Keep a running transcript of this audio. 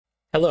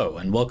Hello,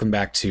 and welcome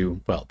back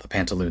to, well, the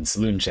Pantaloon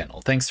Saloon channel.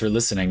 Thanks for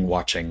listening,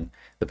 watching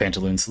the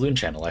Pantaloon Saloon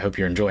channel. I hope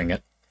you're enjoying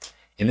it.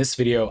 In this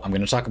video, I'm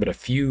going to talk about a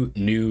few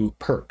new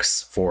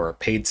perks for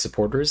paid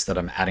supporters that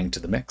I'm adding to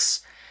the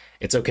mix.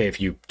 It's okay if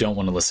you don't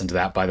want to listen to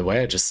that, by the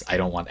way. I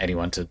don't want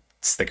anyone to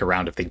stick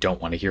around if they don't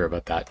want to hear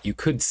about that. You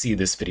could see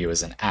this video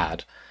as an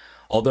ad.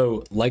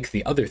 Although, like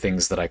the other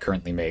things that I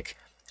currently make,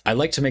 I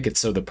like to make it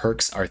so the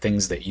perks are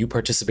things that you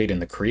participate in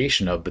the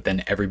creation of, but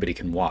then everybody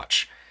can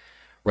watch.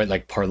 Right,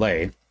 like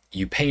Parley.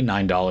 You pay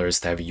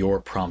 $9 to have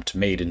your prompt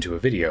made into a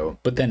video,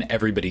 but then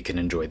everybody can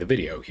enjoy the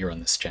video here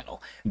on this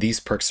channel. These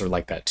perks are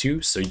like that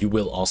too, so you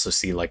will also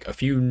see like a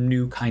few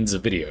new kinds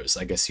of videos,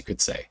 I guess you could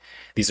say.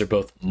 These are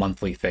both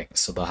monthly things,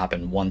 so they'll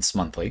happen once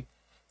monthly,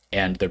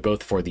 and they're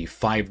both for the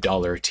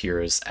 $5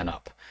 tiers and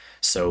up.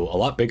 So a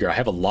lot bigger. I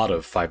have a lot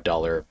of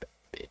 $5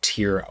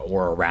 tier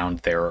or around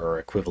there or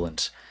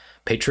equivalent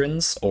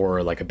patrons,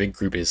 or like a big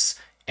group is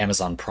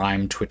Amazon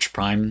Prime, Twitch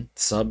Prime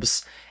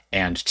subs,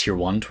 and tier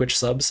 1 Twitch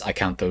subs. I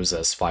count those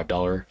as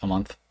 $5 a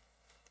month.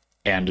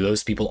 And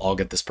those people all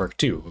get this perk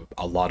too.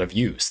 A lot of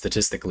you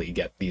statistically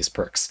get these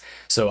perks.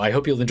 So I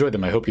hope you'll enjoy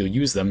them. I hope you'll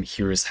use them.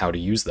 Here's how to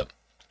use them.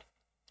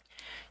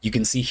 You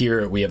can see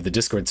here we have the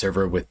Discord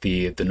server with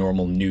the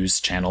normal news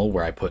channel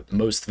where I put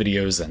most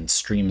videos and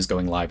streams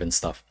going live and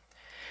stuff.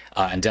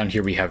 And down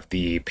here we have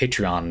the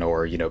Patreon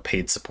or,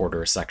 paid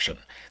supporter section,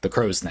 the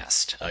Crow's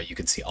Nest. You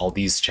can see all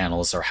these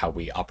channels are how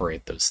we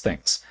operate those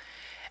things.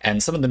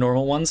 And some of the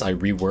normal ones I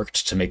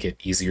reworked to make it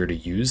easier to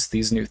use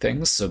these new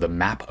things. So the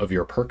map of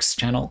your perks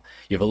channel,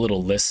 you have a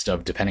little list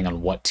of, depending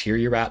on what tier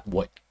you're at,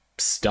 what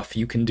stuff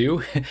you can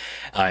do.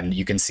 And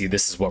you can see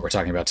this is what we're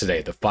talking about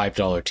today, the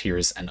 $5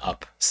 tiers and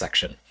up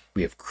section.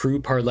 We have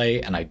Crew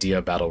Parley and Idea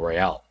Battle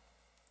Royale.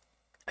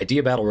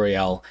 Idea Battle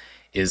Royale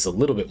is a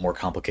little bit more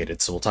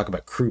complicated, so we'll talk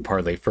about Crew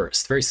Parley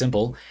first. Very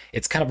simple.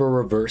 It's kind of a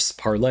reverse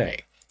parlay.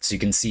 So you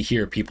can see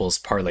here people's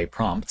parlay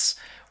prompts,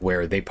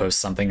 where they post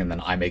something and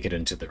then I make it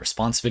into the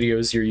response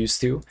videos you're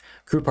used to.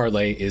 Crew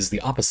Parley is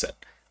the opposite.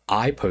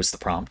 I post the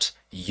prompt,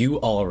 you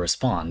all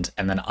respond,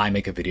 and then I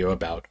make a video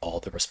about all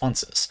the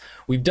responses.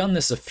 We've done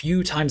this a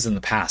few times in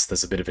the past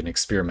as a bit of an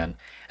experiment,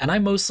 and I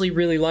mostly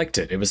really liked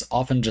it. It was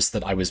often just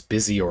that I was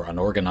busy or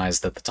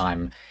unorganized at the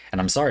time,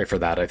 and I'm sorry for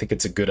that. I think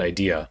it's a good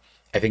idea.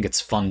 I think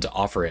it's fun to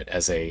offer it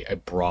as a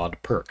broad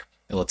perk.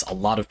 It lets a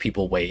lot of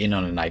people weigh in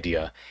on an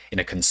idea in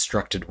a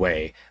constructed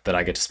way that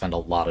I get to spend a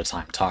lot of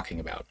time talking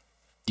about.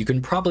 You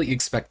can probably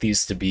expect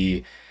these to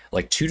be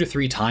like 2 to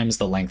 3 times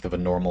the length of a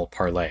normal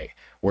parlay.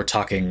 We're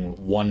talking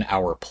 1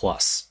 hour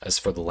plus as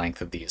for the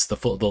length of these, the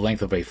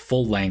length of a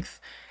full-length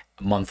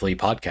monthly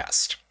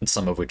podcast,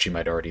 some of which you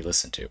might already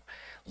listen to.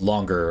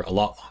 Longer, a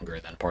lot longer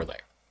than parlay.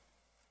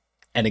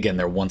 And again,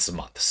 they're once a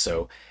month,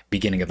 so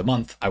beginning of the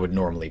month, I would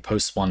normally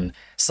post one.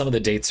 Some of the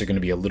dates are going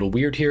to be a little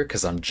weird here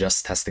because I'm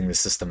just testing the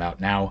system out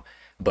now,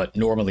 but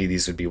normally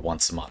these would be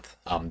once a month.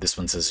 This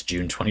one says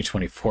June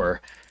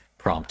 2024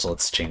 prompt.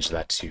 Let's change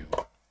that to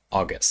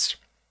August.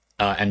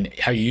 And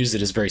how you use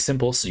it is very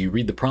simple. So you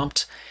read the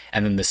prompt,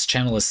 and then this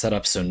channel is set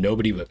up so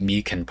nobody but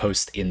me can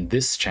post in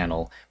this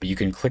channel, but you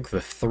can click the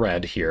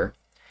thread here,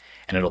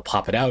 and it'll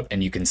pop it out,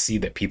 and you can see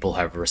that people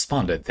have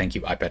responded. Thank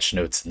you, iPatch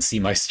Notes and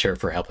CMeister,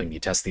 for helping me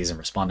test these and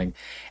responding.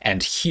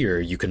 And here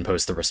you can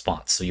post the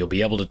response. So you'll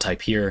be able to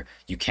type here.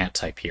 You can't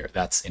type here.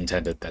 That's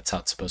intended. That's how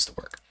it's supposed to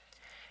work.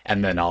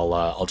 And then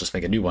I'll just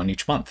make a new one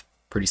each month.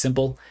 Pretty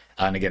simple.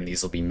 And again,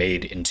 these will be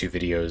made into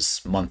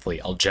videos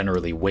monthly. I'll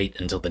generally wait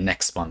until the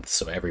next month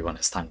so everyone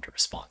has time to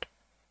respond.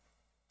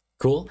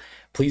 Cool.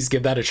 Please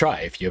give that a try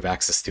if you have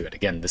access to it.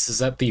 Again, this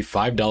is at the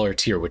 $5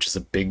 tier, which is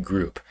a big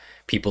group.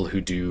 People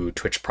who do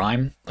Twitch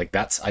Prime, like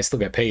I still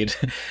get paid.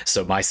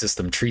 So my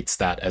system treats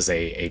that as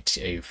a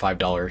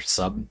 $5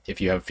 sub. If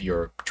you have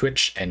your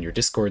Twitch and your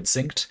Discord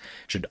synced,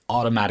 should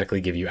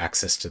automatically give you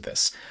access to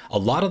this. A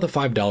lot of the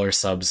 $5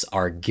 subs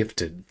are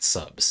gifted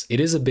subs. It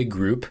is a big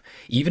group,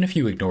 even if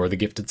you ignore the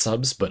gifted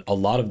subs, but a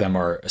lot of them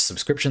are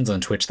subscriptions on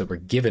Twitch that were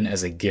given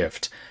as a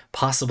gift,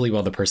 possibly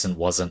while the person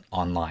wasn't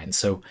online.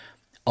 So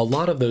a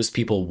lot of those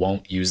people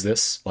won't use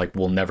this, like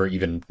will never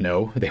even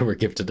know they were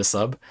gifted a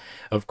sub,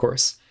 of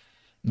course.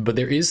 But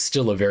there is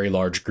still a very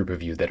large group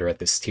of you that are at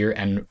this tier,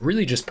 and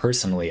really just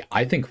personally,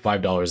 I think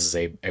 $5 is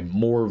a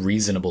more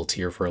reasonable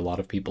tier for a lot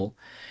of people.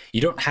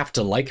 You don't have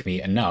to like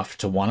me enough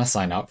to want to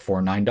sign up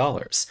for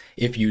 $9.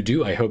 If you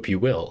do, I hope you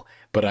will,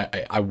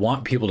 but I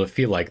want people to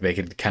feel like they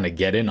could kind of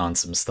get in on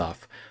some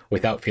stuff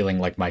without feeling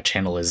like my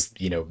channel is,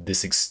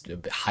 this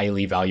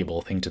highly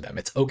valuable thing to them.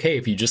 It's okay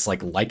if you just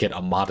like it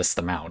a modest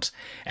amount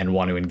and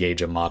want to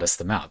engage a modest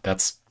amount.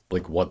 That's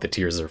like what the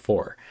tiers are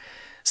for.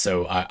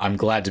 So I'm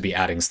glad to be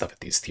adding stuff at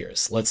these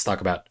tiers. Let's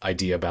talk about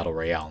Idea Battle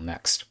Royale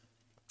next.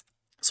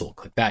 So we'll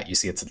click that. You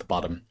see it's at the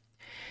bottom.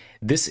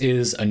 This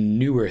is a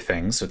newer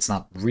thing, so it's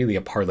not really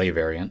a parlay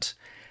variant.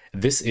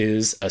 This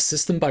is a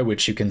system by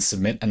which you can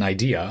submit an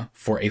idea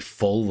for a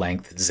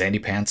full-length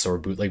Zandy Pants or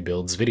Bootleg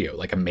Builds video,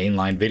 like a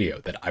mainline video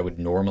that I would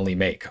normally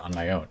make on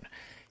my own.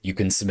 You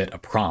can submit a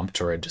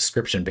prompt or a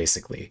description,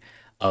 basically,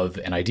 of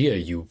an idea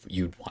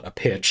you'd want a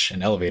pitch,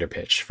 an elevator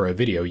pitch for a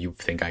video you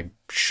think I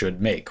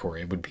should make, or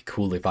it would be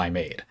cool if I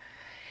made.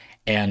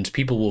 And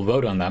people will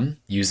vote on them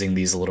using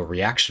these little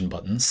reaction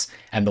buttons,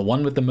 and the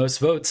one with the most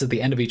votes at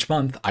the end of each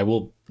month I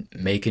will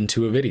make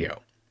into a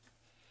video.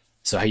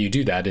 So how you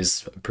do that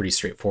is pretty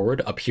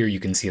straightforward. Up here you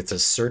can see it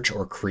says search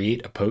or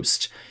create a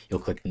post.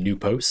 You'll click new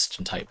post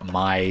and type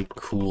my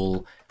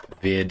cool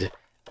vid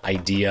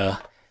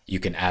idea. You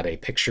can add a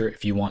picture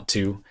if you want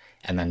to,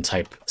 and then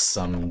type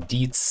some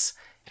deets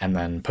and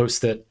then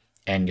post it.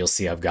 And you'll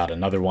see I've got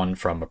another one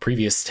from a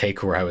previous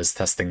take where I was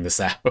testing this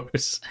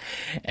out.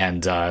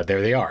 And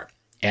there they are.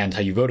 And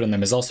how you vote on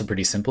them is also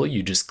pretty simple.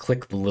 You just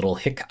click the little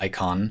hick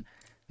icon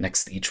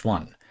next to each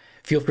one.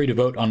 Feel free to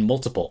vote on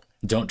multiple.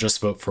 Don't just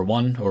vote for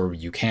one, or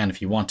you can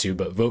if you want to,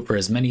 but vote for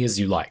as many as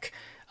you like.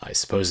 I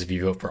suppose if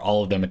you vote for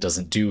all of them, it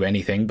doesn't do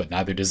anything, but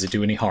neither does it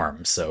do any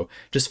harm. So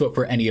just vote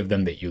for any of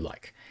them that you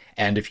like.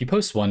 And if you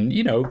post one,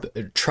 you know,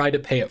 try to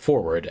pay it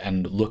forward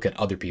and look at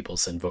other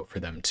people's and vote for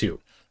them too.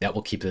 That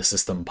will keep the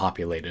system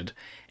populated.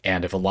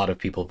 And if a lot of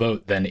people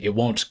vote, then it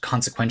won't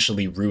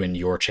consequentially ruin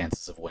your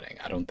chances of winning,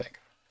 I don't think.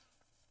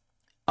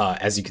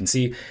 As you can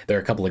see, there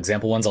are a couple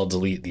example ones. I'll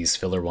delete these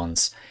filler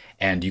ones,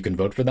 and you can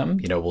vote for them.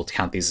 You know, we'll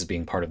count these as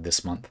being part of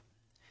this month.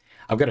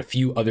 I've got a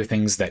few other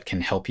things that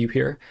can help you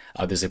here.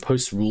 There's a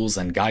post rules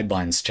and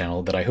guidelines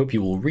channel that I hope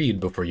you will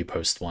read before you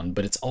post one,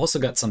 but it's also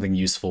got something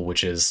useful,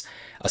 which is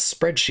a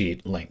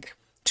spreadsheet link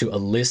to a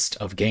list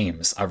of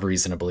games I've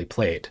reasonably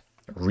played.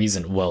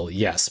 Well,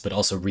 yes, but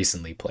also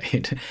recently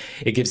played.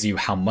 It gives you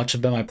how much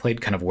of them I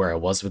played, kind of where I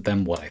was with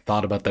them, what I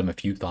thought about them, a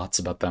few thoughts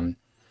about them.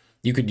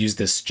 You could use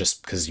this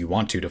just because you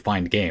want to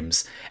find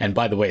games. And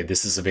by the way,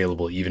 this is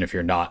available even if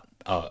you're not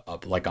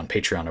like on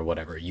Patreon or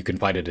whatever. You can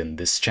find it in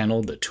this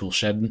channel, the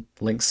Toolshed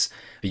links.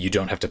 You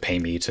don't have to pay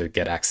me to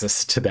get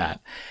access to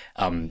that.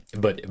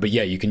 But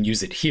yeah, you can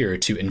use it here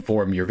to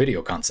inform your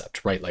video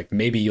concept, right? Like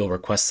maybe you'll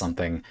request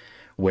something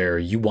where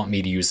you want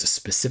me to use a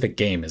specific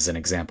game as an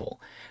example.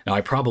 Now,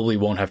 I probably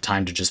won't have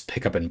time to just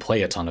pick up and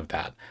play a ton of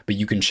that, but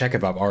you can check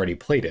if I've already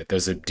played it.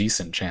 There's a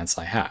decent chance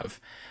I have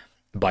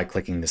by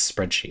clicking this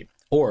spreadsheet.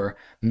 Or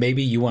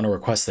maybe you want to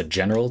request a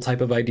general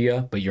type of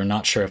idea, but you're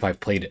not sure if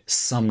I've played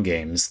some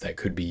games that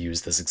could be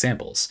used as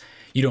examples.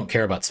 You don't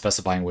care about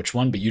specifying which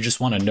one, but you just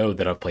want to know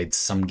that I've played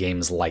some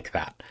games like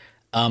that.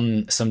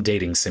 Some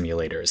dating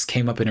simulators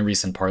came up in a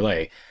recent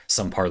Parley.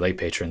 Some Parley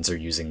patrons are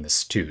using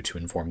this too to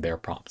inform their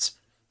prompts.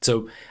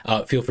 So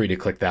feel free to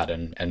click that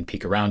and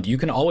peek around. You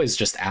can always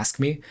just ask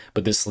me,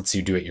 but this lets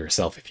you do it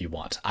yourself if you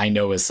want. I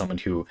know as someone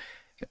who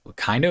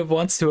kind of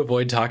wants to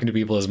avoid talking to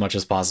people as much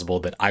as possible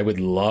that I would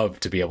love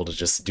to be able to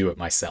just do it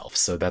myself.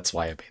 So that's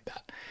why I made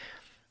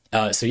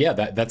that. So yeah,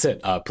 that's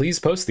it. Please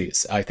post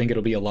these. I think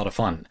it'll be a lot of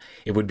fun.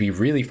 It would be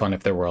really fun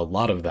if there were a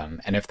lot of them.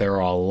 And if there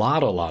are a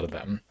lot of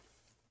them,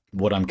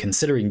 what I'm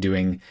considering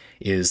doing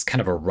is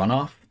kind of a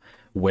runoff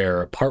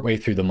where partway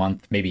through the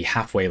month, maybe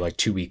halfway, like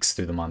 2 weeks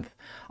through the month,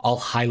 I'll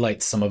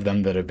highlight some of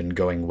them that have been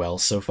going well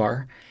so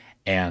far.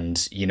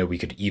 And, you know, we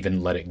could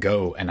even let it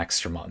go an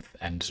extra month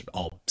and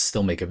I'll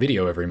still make a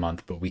video every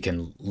month, but we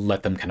can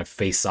let them kind of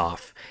face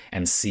off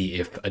and see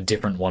if a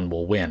different one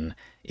will win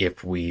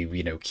if we,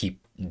 you know, keep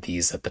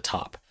these at the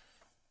top.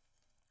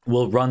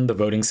 We'll run the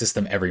voting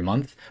system every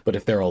month, but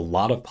if there are a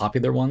lot of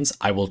popular ones,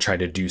 I will try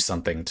to do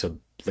something to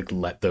like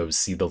let those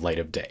see the light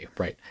of day,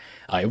 right?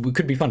 It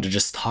could be fun to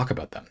just talk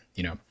about them,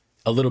 you know,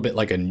 a little bit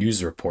like a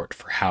news report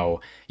for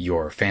how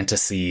your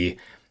fantasy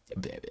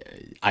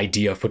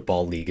idea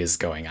football league is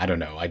going. I don't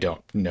know. I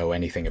don't know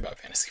anything about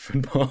fantasy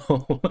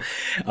football.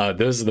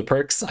 Those are the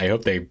perks. I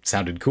hope they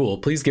sounded cool.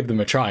 Please give them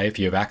a try if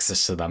you have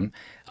access to them,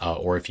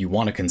 or if you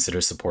want to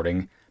consider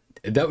supporting.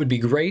 That would be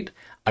great.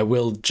 I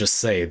will just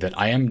say that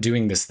I am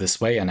doing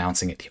this way,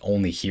 announcing it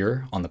only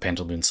here on the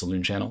Pantaloon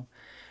Saloon channel,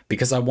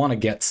 because I want to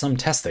get some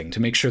testing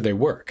to make sure they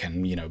work.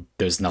 And, you know,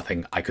 there's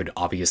nothing I could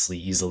obviously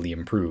easily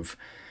improve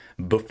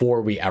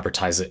before we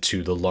advertise it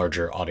to the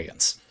larger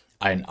audience.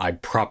 I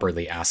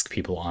properly ask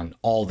people on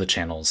all the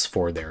channels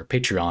for their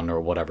Patreon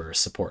or whatever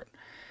support.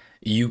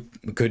 You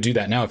could do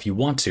that now if you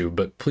want to,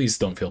 but please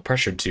don't feel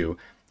pressured to.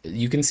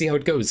 You can see how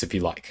it goes if you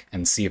like,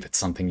 and see if it's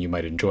something you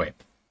might enjoy.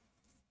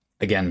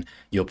 Again,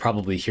 you'll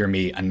probably hear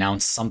me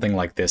announce something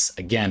like this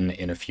again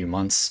in a few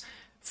months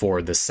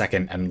for the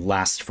second and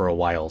last for a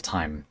while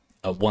time,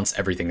 once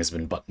everything has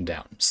been buttoned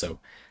down. So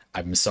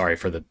I'm sorry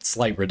for the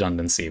slight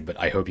redundancy, but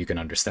I hope you can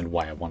understand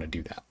why I want to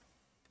do that.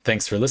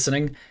 Thanks for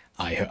listening.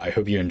 I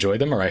hope you enjoy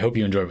them, or I hope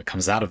you enjoy what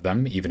comes out of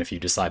them, even if you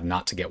decide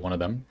not to get one of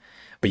them.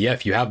 But yeah,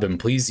 if you have them,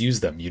 please use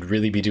them. You'd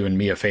really be doing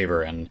me a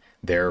favor, and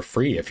they're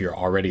free if you're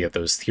already at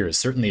those tiers.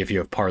 Certainly if you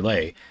have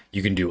Parley,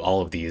 you can do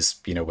all of these,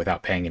 you know,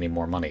 without paying any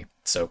more money.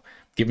 So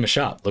give them a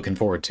shot. Looking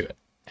forward to it.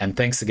 And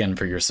thanks again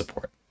for your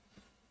support.